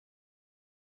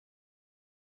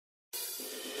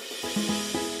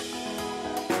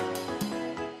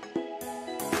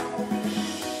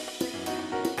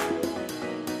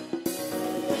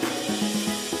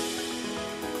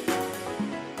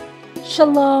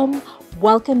Shalom!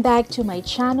 Welcome back to my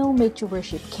channel, Made to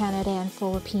Worship Canada and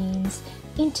Philippines.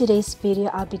 In today's video,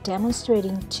 I'll be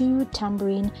demonstrating two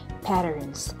tambourine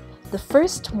patterns. The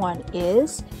first one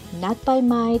is not by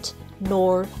might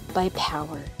nor by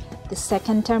power. The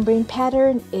second tambourine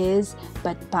pattern is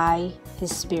but by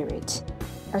His Spirit.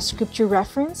 Our scripture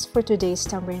reference for today's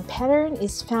tambourine pattern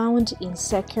is found in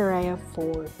Zechariah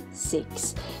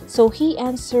 4:6. So he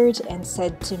answered and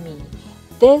said to me,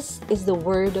 "This is the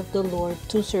word of the Lord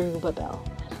to Zerubbabel,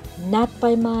 not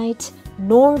by might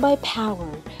nor by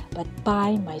power, but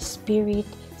by my Spirit,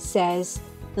 says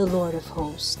the Lord of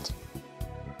hosts."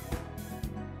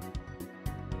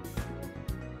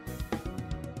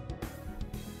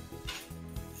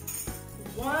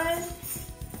 One,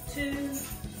 two,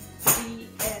 three,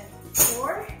 and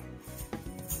four.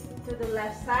 To the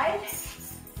left side.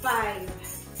 5,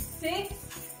 6,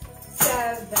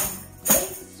 7,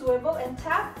 8. Swivel and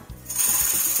tap.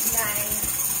 9,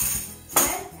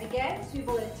 10. Again,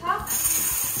 swivel and tap.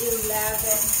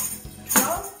 11,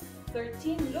 12,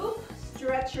 13. Loop.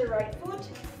 Stretch your right foot.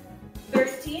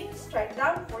 13. Strike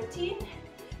down. 14.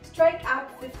 Strike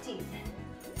up. 15.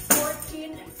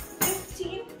 14,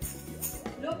 15.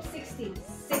 Loop. 16,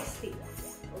 16.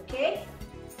 Okay?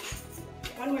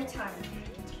 One more time.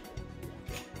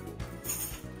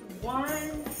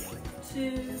 1,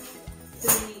 2,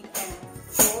 3, and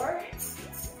 4,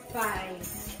 5,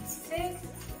 6,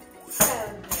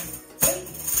 7, 8,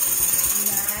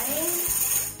 9,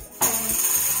 10,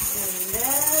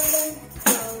 11,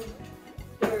 12,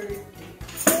 13,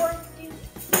 14,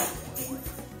 15,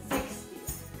 16.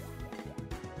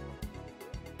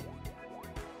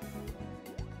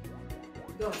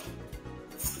 Go.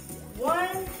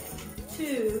 1,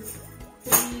 2,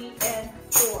 3, and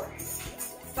 4,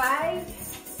 5,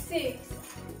 6,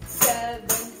 7,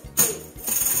 8,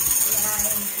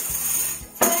 9,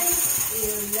 10,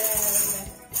 11,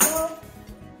 12,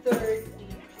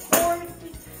 13,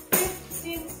 14,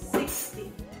 15,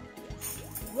 16.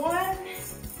 1,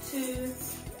 2,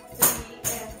 3,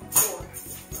 and 4,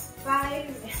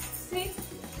 5, 6,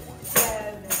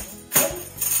 7, 8,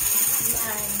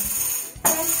 9,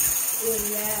 10,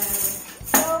 11,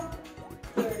 12,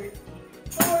 13,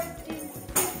 14,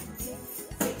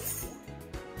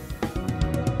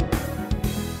 15,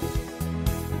 16.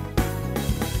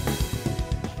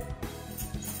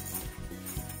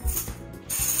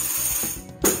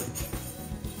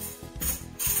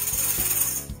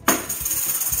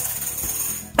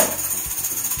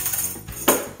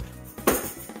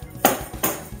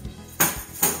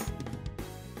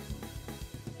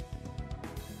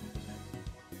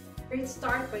 We're going to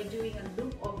start by doing a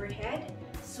loop overhead,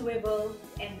 swivel,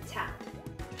 and tap.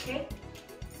 Okay?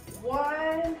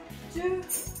 1, 2,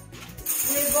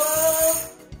 swivel,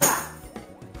 tap.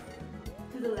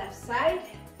 To the left side.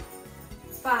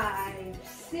 5,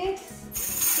 6,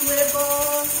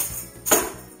 swivel,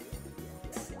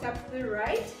 step to the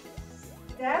right,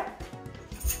 step,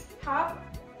 hop,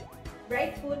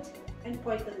 right foot, and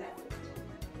point the left foot.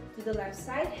 To the left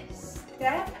side,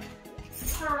 step,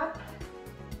 hop,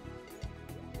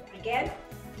 again,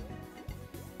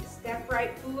 step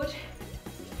right foot,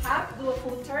 hop, do a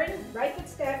full turn, right foot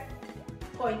step,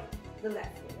 point the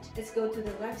left foot. Let's go to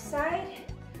the left side,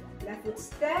 left foot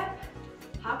step,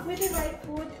 hop with the right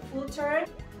foot, full turn,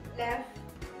 left,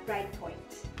 right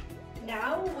point.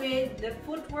 Now with the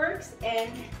footworks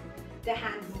and the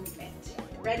hand movement.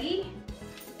 Ready?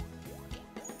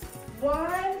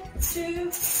 1, 2,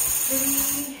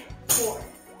 3, 4,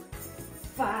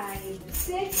 5,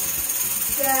 6,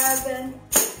 7,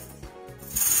 8,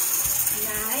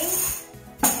 9,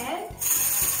 10,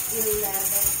 11,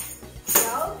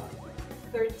 12,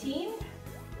 13,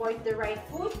 point the right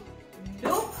foot,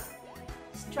 loop,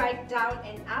 strike down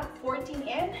and up, 14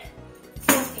 in,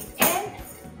 14 in,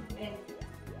 and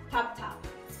tap tap,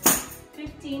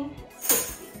 15,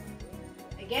 16.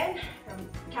 Again, from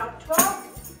count 12,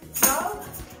 12,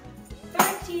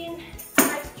 13,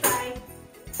 strike,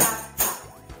 tap tap.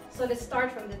 So let's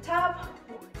start from the top.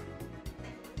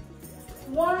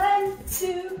 1,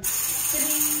 2,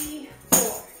 3,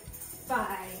 4,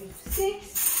 5, 6,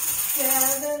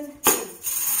 7, 8,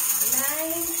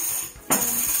 9, 10,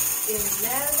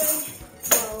 11,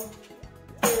 12,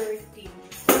 13,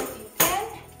 14, 10,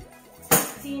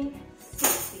 15,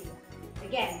 16.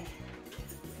 Again.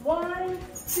 1,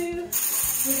 2,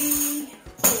 3,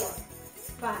 4,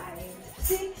 5,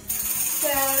 6,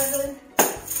 7, 8,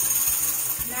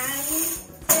 9,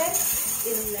 10,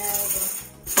 11,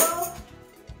 12,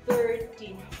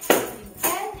 13, 14,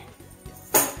 10,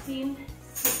 15,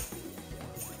 16.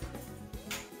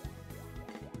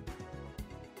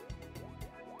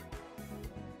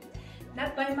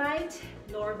 not by might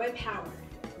nor by power.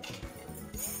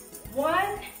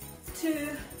 1, 2,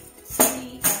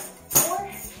 3, and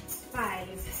 4,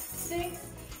 5, 6,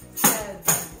 7,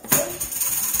 8,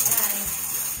 9,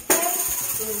 10,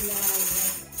 11,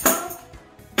 12,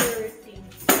 13,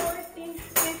 14,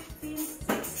 15,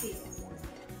 16.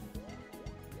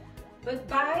 But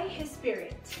by His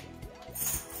Spirit.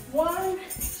 1,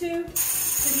 2,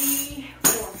 3,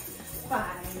 4,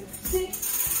 5, 6,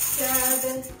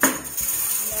 7, 8,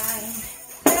 9,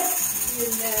 10,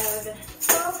 11,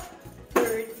 12,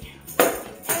 13, 14,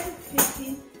 and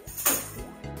 15, 16.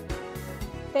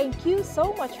 Thank you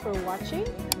so much for watching.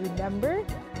 Remember,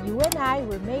 you and I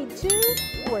were made to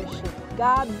worship.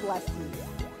 God bless you.